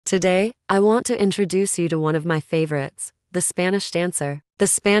Today, I want to introduce you to one of my favorites, the Spanish dancer. The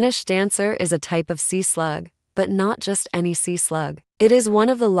Spanish dancer is a type of sea slug, but not just any sea slug. It is one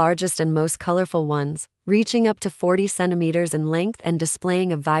of the largest and most colorful ones, reaching up to 40 centimeters in length and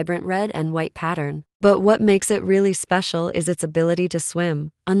displaying a vibrant red and white pattern. But what makes it really special is its ability to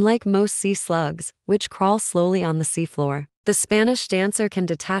swim, unlike most sea slugs, which crawl slowly on the seafloor. The Spanish dancer can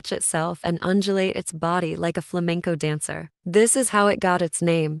detach itself and undulate its body like a flamenco dancer. This is how it got its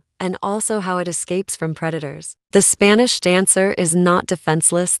name, and also how it escapes from predators. The Spanish dancer is not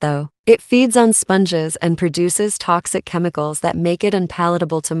defenseless though. It feeds on sponges and produces toxic chemicals that make it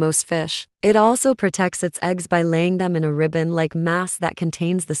unpalatable to most fish. It also protects its eggs by laying them in a ribbon-like mass that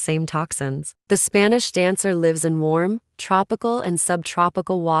contains the same toxins. The Spanish dancer lives in warm, tropical and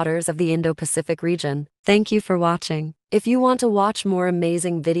subtropical waters of the Indo-Pacific region. Thank you for watching. If you want to watch more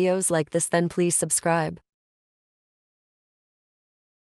amazing videos like this, then please subscribe.